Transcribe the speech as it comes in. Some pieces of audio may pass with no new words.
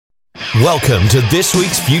Welcome to this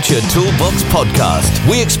week's Future Toolbox podcast.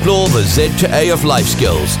 We explore the Z to A of life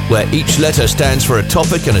skills, where each letter stands for a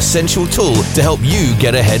topic and essential tool to help you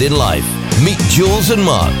get ahead in life. Meet Jules and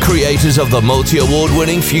Mark, creators of the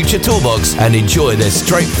multi-award-winning Future Toolbox, and enjoy their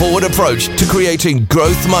straightforward approach to creating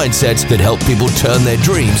growth mindsets that help people turn their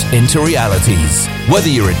dreams into realities. Whether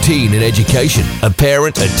you're a teen in education, a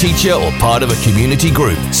parent, a teacher, or part of a community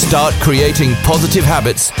group, start creating positive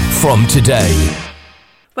habits from today.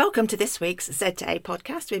 Welcome to this week's Z to A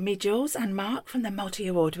podcast with me, Jules, and Mark from the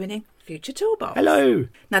multi-award-winning Future Toolbox. Hello.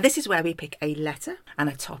 Now, this is where we pick a letter and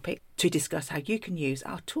a topic to discuss how you can use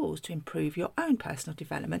our tools to improve your own personal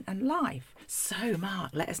development and life. So,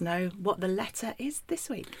 Mark, let us know what the letter is this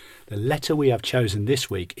week. The letter we have chosen this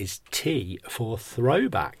week is T for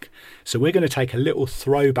Throwback. So we're going to take a little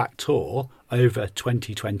throwback tour over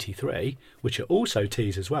 2023, which are also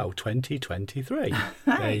T's as well, 2023.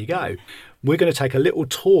 There you go. We're going to take a little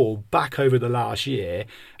tour back over the last year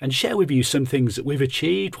and share with you some things that we've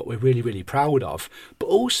achieved, what we're really, really proud of, but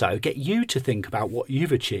also get you to think about what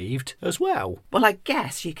you've achieved as well. Well, I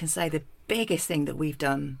guess you can say the biggest thing that we've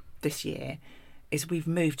done this year is we've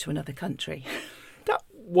moved to another country. That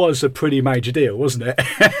was a pretty major deal, wasn't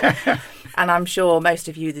it? And I'm sure most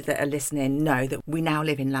of you that are listening know that we now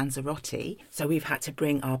live in Lanzarote. So we've had to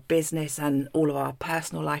bring our business and all of our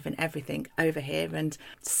personal life and everything over here and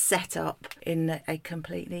set up in a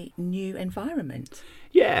completely new environment.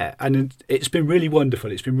 Yeah, and it's been really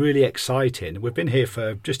wonderful. It's been really exciting. We've been here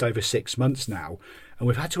for just over 6 months now, and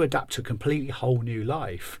we've had to adapt to a completely whole new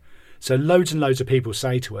life. So loads and loads of people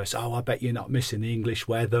say to us, oh, I bet you're not missing the English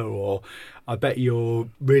weather, or I bet you're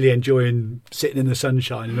really enjoying sitting in the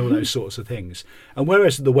sunshine and all those sorts of things. And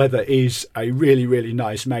whereas the weather is a really, really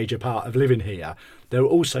nice major part of living here, there are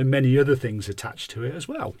also many other things attached to it as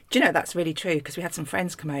well. Do you know, that's really true, because we had some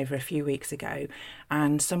friends come over a few weeks ago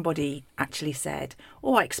and somebody actually said,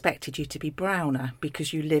 oh, I expected you to be browner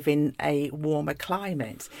because you live in a warmer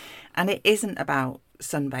climate. And it isn't about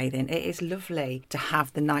sunbathing. It is lovely to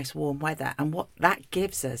have the nice warm weather, and what that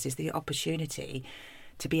gives us is the opportunity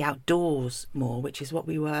to be outdoors more, which is what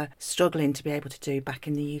we were struggling to be able to do back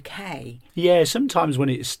in the UK. Yeah, sometimes when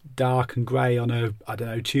it's dark and grey on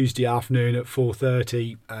a, Tuesday afternoon at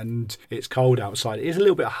 4:30 and it's cold outside, it is a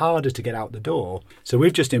little bit harder to get out the door. So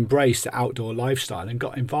we've just embraced the outdoor lifestyle and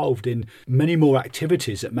got involved in many more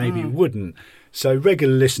activities that maybe wouldn't. So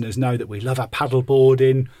regular listeners know that we love our paddle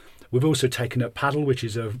boarding. We've also taken up paddle, which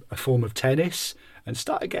is a form of tennis, and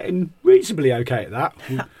started getting reasonably okay at that.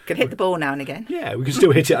 Can hit the ball now and again. Yeah, we can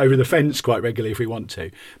still hit it over the fence quite regularly if we want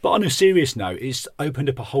to. But on a serious note, it's opened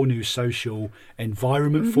up a whole new social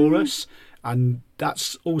environment for us. And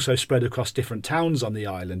that's also spread across different towns on the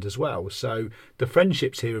island as well. So the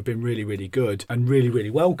friendships here have been really, really good and really, really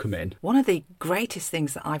welcoming. One of the greatest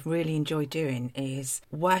things that I've really enjoyed doing is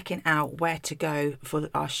working out where to go for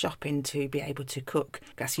our shopping to be able to cook.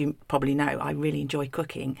 As you probably know, I really enjoy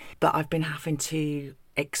cooking, but I've been having to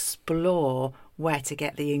explore where to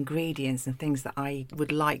get the ingredients and things that I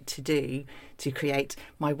would like to do to create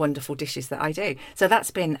my wonderful dishes that I do. So that's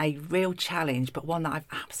been a real challenge, but one that I've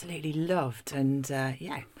absolutely loved. And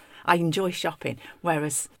I enjoy shopping,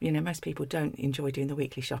 whereas, most people don't enjoy doing the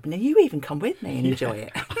weekly shopping. And you even come with me and enjoy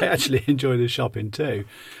it. I actually enjoy the shopping too.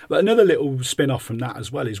 But another little spin-off from that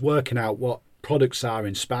as well is working out what products are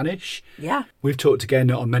in Spanish. Yeah. We've talked again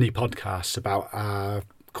on many podcasts about our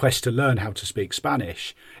quest to learn how to speak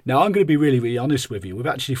Spanish. Now, I'm going to be really, really honest with you. We've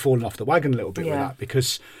actually fallen off the wagon a little bit with that,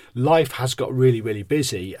 because life has got really, really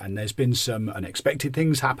busy, and there's been some unexpected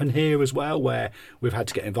things happen here as well, where we've had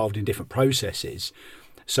to get involved in different processes.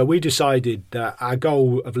 So we decided that our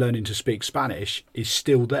goal of learning to speak Spanish is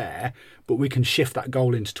still there, but we can shift that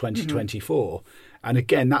goal into 2024. And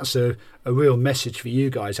again, that's a real message for you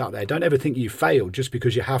guys out there. Don't ever think you failed just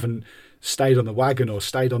because you haven't stayed on the wagon or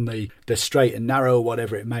stayed on the straight and narrow or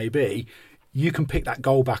whatever it may be. You can pick that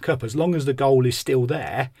goal back up. As long as the goal is still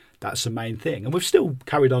there, that's the main thing. And we've still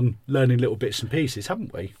carried on learning little bits and pieces,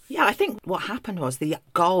 haven't we? Yeah, I think what happened was the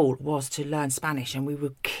goal was to learn Spanish, and we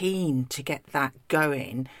were keen to get that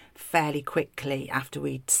going fairly quickly after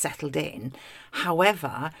we'd settled in.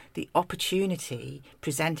 However, the opportunity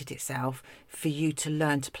presented itself for you to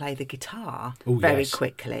learn to play the guitar very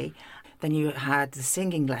quickly. Then you had the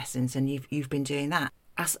singing lessons, and you've been doing that.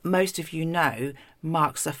 As most of you know,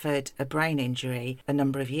 Mark suffered a brain injury a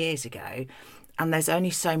number of years ago, and there's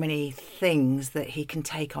only so many things that he can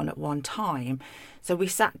take on at one time. So we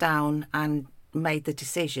sat down and made the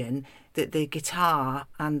decision that the guitar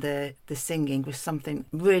and the singing was something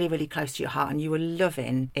really, really close to your heart, and you were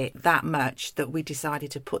loving it that much that we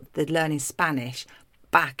decided to put the learning Spanish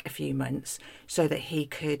back a few months so that he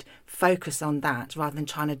could focus on that rather than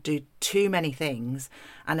trying to do too many things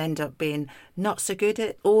and end up being not so good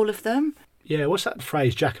at all of them. Yeah, what's that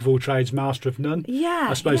phrase? Jack of all trades, master of none? Yeah.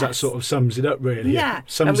 I suppose that sort of sums it up, really. Yeah.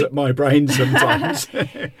 Sums up my brain sometimes.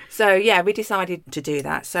 So, yeah, we decided to do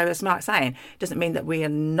that. So, as Mark's saying, it doesn't mean that we are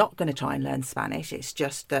not going to try and learn Spanish. It's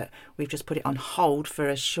just that we've just put it on hold for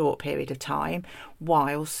a short period of time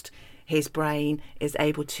whilst his brain is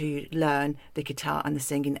able to learn the guitar and the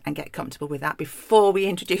singing and get comfortable with that before we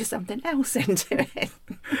introduce something else into it.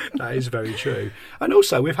 That is very true. And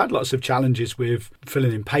also, we've had lots of challenges with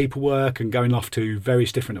filling in paperwork and going off to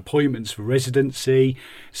various different appointments for residency.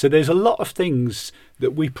 So there's a lot of things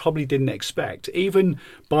that we probably didn't expect. Even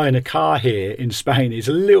buying a car here in Spain is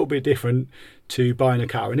a little bit different to buying a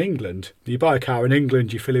car in England. You buy a car in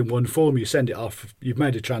England, you fill in one form, you send it off, you've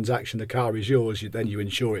made a transaction, the car is yours, then you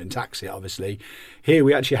insure it and tax it, obviously. Here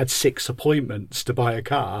we actually had 6 appointments to buy a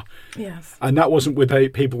car. Yes. And that wasn't with the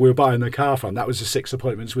people we were buying the car from, that was the 6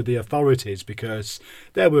 appointments with the authorities, because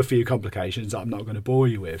there were a few complications that I'm not going to bore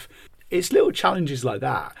you with. It's little challenges like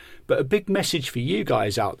that, but a big message for you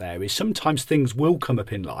guys out there is sometimes things will come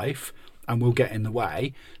up in life and will get in the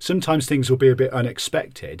way. Sometimes things will be a bit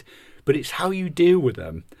unexpected, but it's how you deal with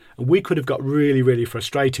them. And we could have got really, really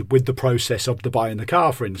frustrated with the process of the buying the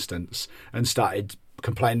car, for instance, and started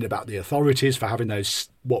complaining about the authorities for having those,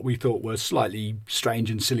 what we thought were slightly strange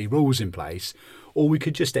and silly rules in place. Or we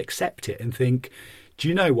could just accept it and think, do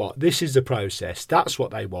you know what? This is the process. That's what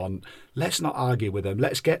they want. Let's not argue with them.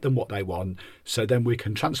 Let's get them what they want. So then we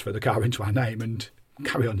can transfer the car into our name and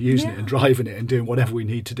carry on using it and driving it and doing whatever we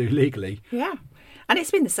need to do legally. Yeah. And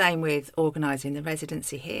it's been the same with organising the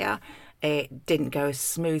residency here. It didn't go as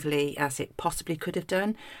smoothly as it possibly could have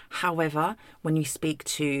done. However, when you speak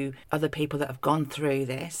to other people that have gone through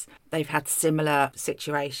this, they've had similar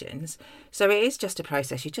situations. So it is just a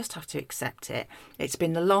process. You just have to accept it. It's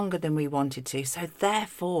been longer than we wanted to. So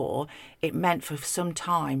therefore, it meant for some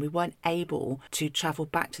time we weren't able to travel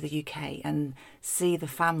back to the UK and see the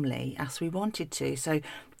family as we wanted to. So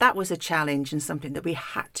that was a challenge and something that we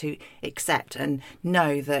had to accept and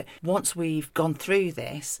know that once we've gone through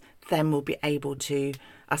this, then we'll be able to,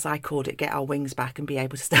 as I called it, get our wings back and be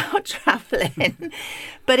able to start travelling.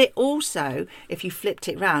 But it also, if you flipped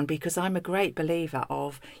it round, because I'm a great believer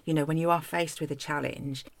of, you know, when you are faced with a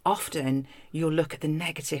challenge, often you'll look at the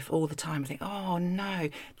negative all the time and think, oh no,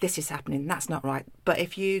 this is happening, that's not right. But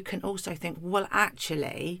if you can also think, well,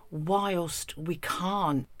 actually, whilst we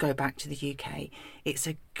can't go back to the UK, it's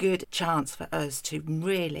a good chance for us to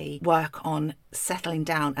really work on settling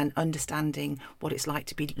down and understanding what it's like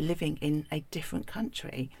to be living in a different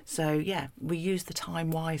country. So, yeah, we used the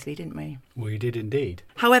time wisely, didn't we? We did indeed.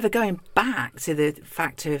 However, going back to the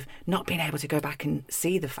fact of not being able to go back and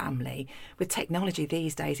see the family, with technology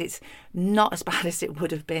these days, it's not as bad as it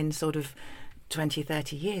would have been sort of 20,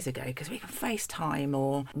 30 years ago, because we can FaceTime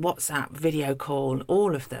or WhatsApp, video call,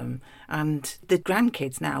 all of them. And the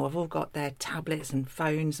grandkids now have all got their tablets and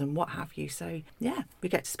phones and what have you. So, yeah, we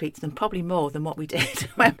get to speak to them probably more than what we did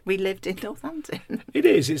when we lived in Northampton. It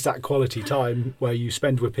is. It's that quality time where you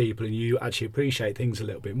spend with people and you actually appreciate things a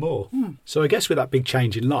little bit more. So I guess with that big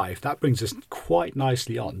change in life, that brings us quite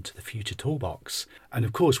nicely on to the future toolbox. And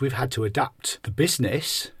of course, we've had to adapt the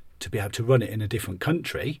business to be able to run it in a different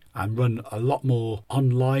country and run a lot more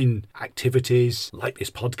online activities like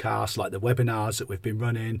this podcast, like the webinars that we've been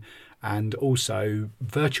running, and also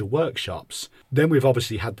virtual workshops. Then we've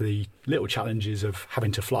obviously had the little challenges of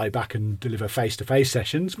having to fly back and deliver face-to-face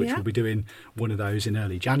sessions, which we'll be doing one of those in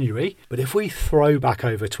early January. But if we throw back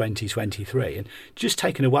over 2023 and just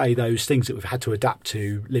taking away those things that we've had to adapt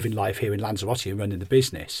to living life here in Lanzarote and running the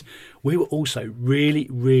business, we were also really,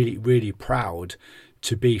 really, really proud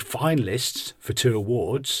to be finalists for 2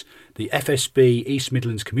 awards, the FSB East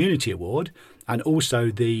Midlands Community Award and also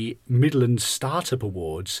the Midlands Startup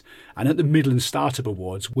Awards. And at the Midlands Startup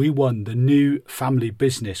Awards, we won the New Family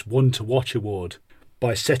Business One to Watch Award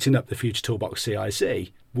by setting up the Future Toolbox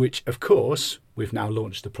CIC, which, of course, we've now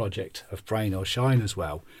launched the project of Brain or Shine as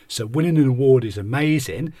well. So winning an award is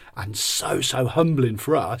amazing and so humbling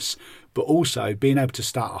for us, but also being able to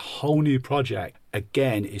start a whole new project,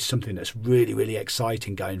 again, is something that's really, really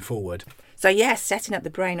exciting going forward. So yes, setting up the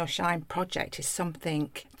Brain or Shine project is something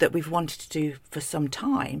that we've wanted to do for some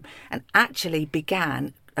time and actually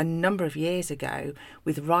began a number of years ago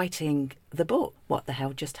with writing the book, What the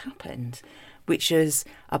Hell Just Happened, which is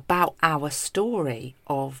about our story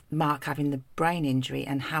of Mark having the brain injury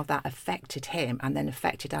and how that affected him and then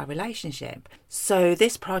affected our relationship. So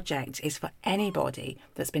this project is for anybody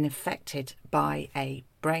that's been affected by a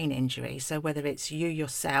brain injury. So whether it's you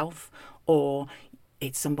yourself or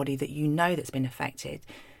it's somebody that you know that's been affected,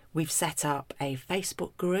 we've set up a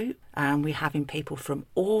Facebook group and we're having people from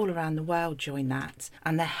all around the world join that,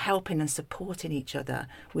 and they're helping and supporting each other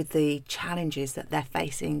with the challenges that they're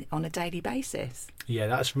facing on a daily basis. Yeah,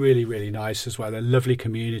 that's really, really nice as well. A lovely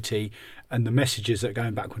community, and the messages that are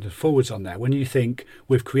going backwards and forwards on there. When you think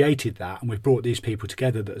we've created that and we've brought these people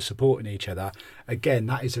together that are supporting each other, again,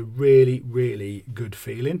 that is a really, really good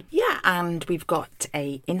feeling. Yeah, and we've got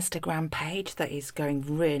a Instagram page that is going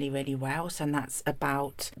really, really well. So that's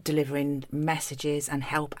about delivering messages and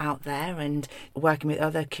help out there and working with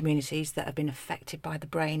other communities that have been affected by the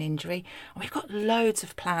brain injury. And we've got loads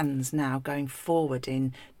of plans now going forward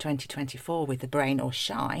in 2024 with the Brain or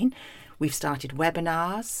Shine. We've started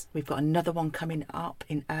webinars. We've got another one coming up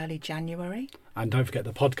in early January. And don't forget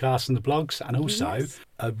the podcasts and the blogs, and also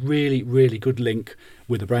a really, really good link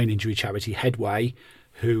with the brain injury charity Headway,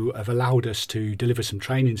 who have allowed us to deliver some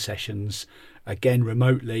training sessions, again,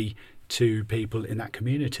 remotely to people in that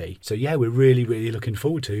community. So yeah, we're really, really looking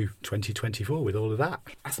forward to 2024 with all of that.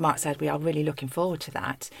 As Mark said, we are really looking forward to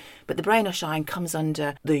that. But the Brain or Shine comes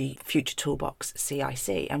under the Future Toolbox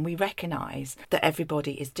CIC, and we recognise that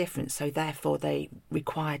everybody is different, so therefore they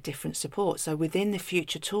require different support. So within the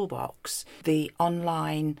Future Toolbox, the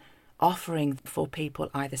online offering for people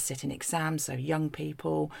either sitting exams, so young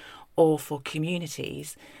people, or for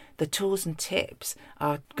communities, the tools and tips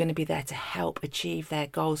are going to be there to help achieve their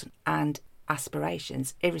goals and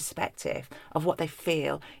aspirations, irrespective of what they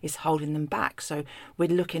feel is holding them back. So we're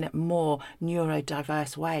looking at more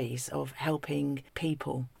neurodiverse ways of helping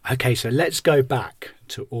people. Okay, so let's go back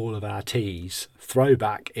to all of our T's.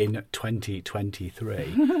 Throwback in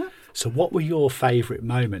 2023. So what were your favourite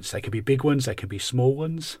moments? They could be big ones, they could be small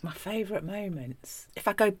ones. My favourite moments? If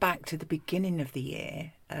I go back to the beginning of the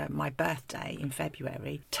year, my birthday in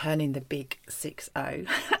February, turning the big 6-0,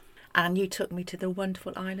 and you took me to the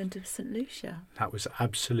wonderful island of St Lucia. That was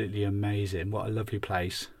absolutely amazing. What a lovely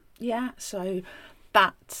place. Yeah, so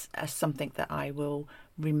that's something that I will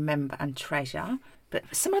remember and treasure. But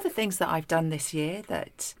some other things that I've done this year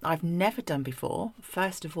that I've never done before.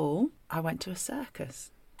 First of all, I went to a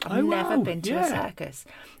circus. I've never been to a circus.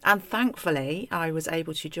 And thankfully, I was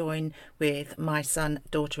able to join with my son,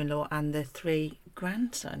 daughter-in-law and the 3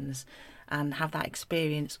 grandsons and have that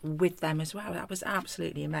experience with them as well. That was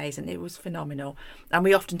absolutely amazing. It was phenomenal. And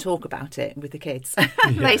we often talk about it with the kids.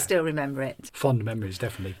 They still remember it. Fond memories,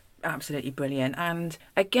 definitely. Absolutely brilliant. And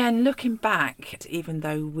again, looking back, even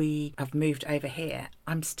though we have moved over here,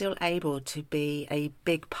 I'm still able to be a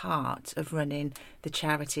big part of running the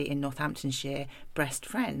charity in Northamptonshire, Breast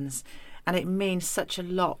Friends. And it means such a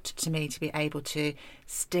lot to me to be able to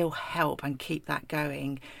still help and keep that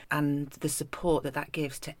going, and the support that that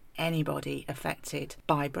gives to anybody affected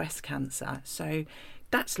by breast cancer. So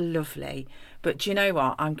that's lovely. But do you know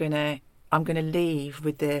what? I'm gonna leave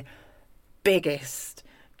with the biggest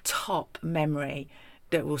top memory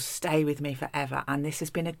that will stay with me forever, and this has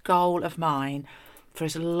been a goal of mine for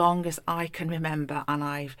as long as I can remember, and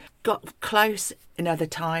I've got close in other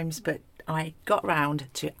times, but I got round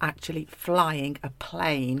to actually flying a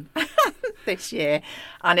plane this year,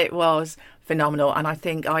 and it was phenomenal. And I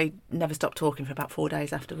think I never stopped talking for about 4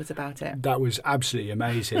 days afterwards about it. That was absolutely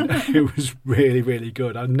amazing. It was really, really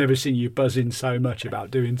good. I've never seen you buzzing so much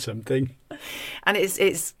about doing something. And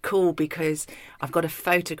it's cool because I've got a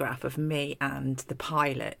photograph of me and the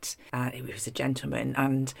pilot. It was a gentleman,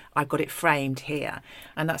 and I've got it framed here.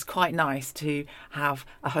 And that's quite nice to have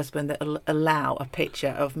a husband that will allow a picture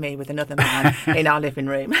of me with another man in our living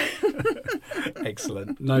room.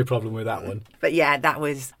 Excellent. No problem with that one. But yeah, that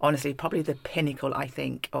was honestly probably the pinnacle, I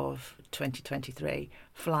think, of 2023,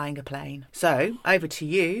 flying a plane. So over to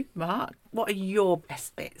you, Mark. What are your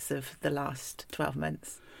best bits of the last 12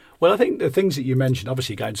 months? Well, I think the things that you mentioned,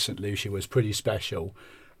 obviously going to St Lucia was pretty special.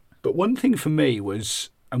 But one thing for me was,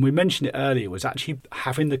 and we mentioned it earlier, was actually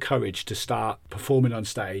having the courage to start performing on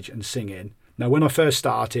stage and singing. Now, when I first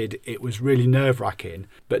started, it was really nerve-wracking,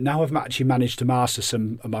 but now I've actually managed to master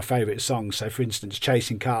some of my favourite songs. So, for instance,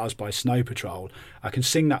 Chasing Cars by Snow Patrol. I can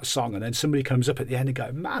sing that song and then somebody comes up at the end and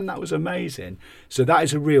go, man, that was amazing. So that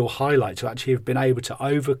is a real highlight, to actually have been able to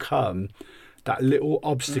overcome that little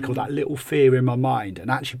obstacle, that little fear in my mind,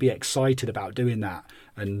 and actually be excited about doing that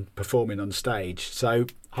and performing on stage. So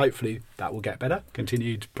hopefully that will get better.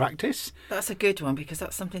 Continued practice. That's a good one, because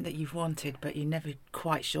that's something that you've wanted, but you're never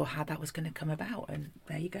quite sure how that was going to come about. And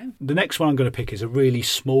there you go. The next one I'm going to pick is a really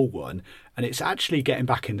small one, and it's actually getting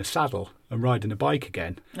back in the saddle and riding a bike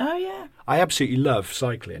again. Oh, yeah. I absolutely love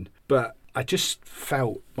cycling, but I just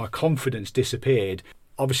felt my confidence disappeared.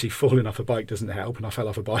 Obviously, falling off a bike doesn't help, and I fell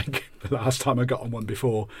off a bike the last time I got on one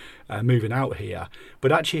before moving out here.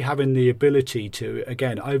 But actually having the ability to,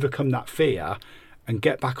 again, overcome that fear and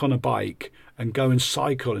get back on a bike and go and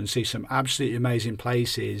cycle and see some absolutely amazing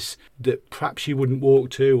places that perhaps you wouldn't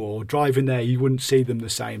walk to, or driving there you wouldn't see them the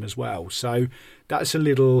same as well. So that's a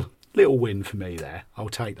little win for me there. I'll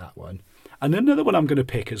take that one. And another one I'm going to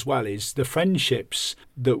pick as well is the friendships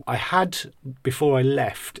that I had before I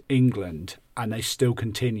left England, and they still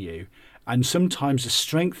continue. And sometimes the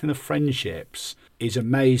strength in the friendships is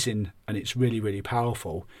amazing, and it's really, really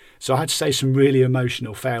powerful. So I had to say some really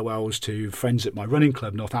emotional farewells to friends at my running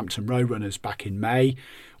club, Northampton Road Runners, back in May.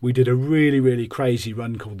 We did a really, really crazy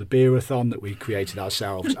run called the Beerathon that we created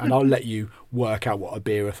ourselves, and I'll let you work out what a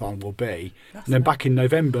Beerathon will be. And then back in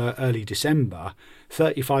November, early December,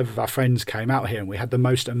 35 of our friends came out here, and we had the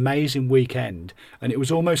most amazing weekend, and it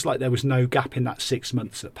was almost like there was no gap in that 6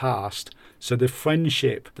 months that passed. So the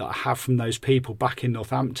friendship that I have from those people back in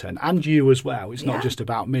Northampton, and you as well, it's not just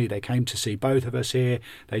about me. They came to see both of us here.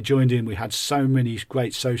 They joined in. We had so many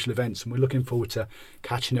great social events, and we're looking forward to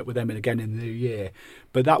catching up with them again in the new year.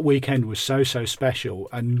 But that weekend was so special,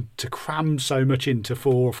 and to cram so much into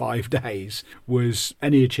 4 or 5 days was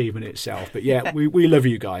any achievement itself. But yeah, we love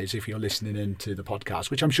you guys if you're listening into the podcast,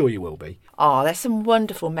 which I'm sure you will be. Oh, there's some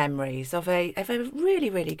wonderful memories of a really,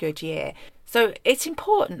 really good year. So it's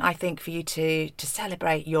important, I think, for you to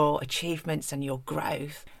celebrate your achievements and your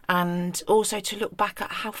growth, and also to look back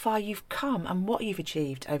at how far you've come and what you've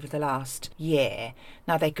achieved over the last year.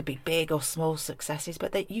 Now, they could be big or small successes,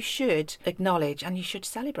 but that you should acknowledge and you should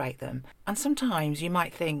celebrate them. And sometimes you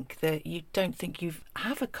might think that you don't think you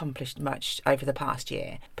have accomplished much over the past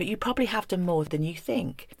year, but you probably have done more than you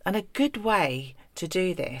think. And a good way to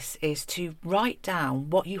do this is to write down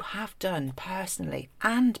what you have done personally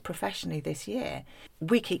and professionally this year.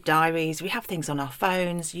 We keep diaries, we have things on our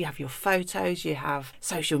phones, you have your photos, you have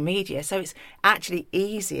social media, so it's actually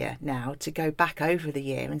easier now to go back over the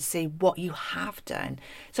year and see what you have done.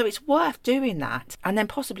 So it's worth doing that, and then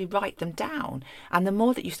possibly write them down, and the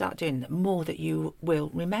more that you start doing, the more that you will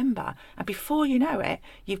remember, and before you know it,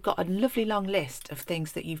 you've got a lovely long list of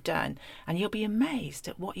things that you've done, and you'll be amazed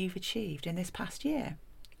at what you've achieved in this past year.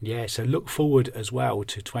 Yeah, so look forward as well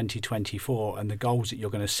to 2024 and the goals that you're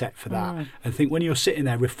going to set for that. And think when you're sitting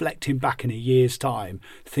there reflecting back in a year's time,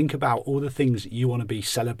 think about all the things that you want to be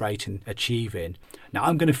celebrating, achieving. Now,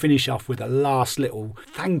 I'm going to finish off with a last little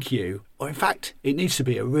thank you. Or in fact, it needs to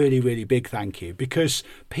be a really, really big thank you, because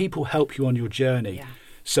people help you on your journey. Yeah.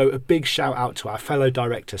 So a big shout out to our fellow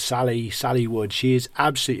director, Sally Wood. She is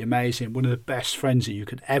absolutely amazing, one of the best friends that you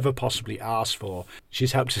could ever possibly ask for.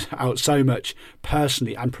 She's helped us out so much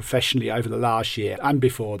personally and professionally over the last year and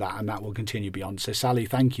before that, and that will continue beyond. So Sally,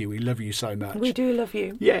 thank you. We love you so much. We do love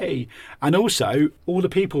you. Yay. And also all the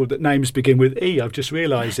people that names begin with E, I've just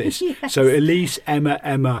realised this. Yes. So Elise,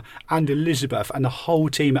 Emma, and Elizabeth, and the whole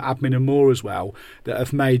team at Admin and More as well, that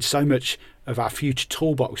have made so much of our Future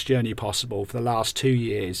Toolbox journey possible for the last 2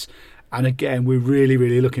 years. And again, we're really,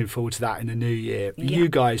 really looking forward to that in the new year. Yeah. You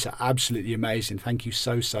guys are absolutely amazing. Thank you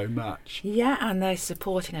so much. Yeah, and they're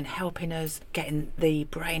supporting and helping us getting the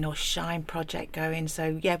Brain or Shine project going.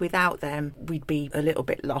 So, yeah, without them, we'd be a little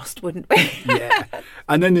bit lost, wouldn't we? Yeah.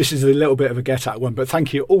 And then this is a little bit of a get-out one, but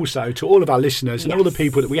thank you also to all of our listeners and all the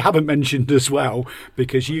people that we haven't mentioned as well,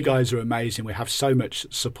 because you guys are amazing. We have so much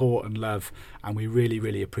support and love, and we really,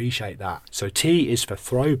 really appreciate that. So T is for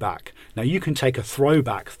Throwback. Now, you can take a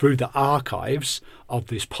throwback through the archives of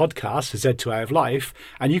this podcast, the Z2A of Life,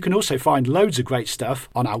 and you can also find loads of great stuff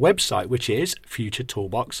on our website, which is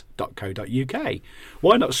futuretoolbox.co.uk.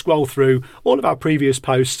 Why not scroll through all of our previous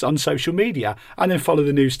posts on social media and then follow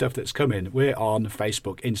the new stuff that's coming? We're on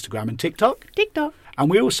Facebook, Instagram and TikTok. And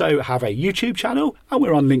we also have a YouTube channel, and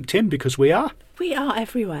we're on LinkedIn, because we are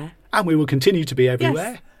everywhere. And we will continue to be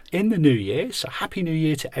everywhere. Yes. In the new year. So happy new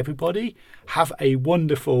year to everybody. Have a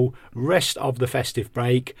wonderful rest of the festive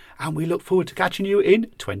break, and we look forward to catching you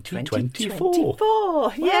in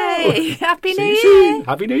 2024. Yay! Happy New Year. Soon.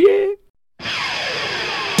 Happy New Year.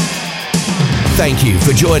 Thank you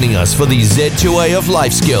for joining us for the Z2A of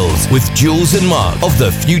Life Skills with Jules and Mark of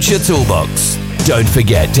the Future Toolbox. Don't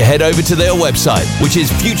forget to head over to their website, which is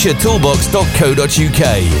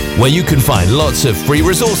futuretoolbox.co.uk, where you can find lots of free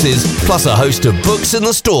resources, plus a host of books in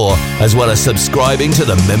the store, as well as subscribing to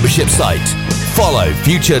the membership site. Follow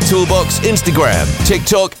Future Toolbox Instagram,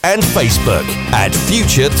 TikTok and Facebook at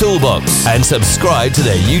Future Toolbox, and subscribe to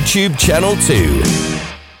their YouTube channel too.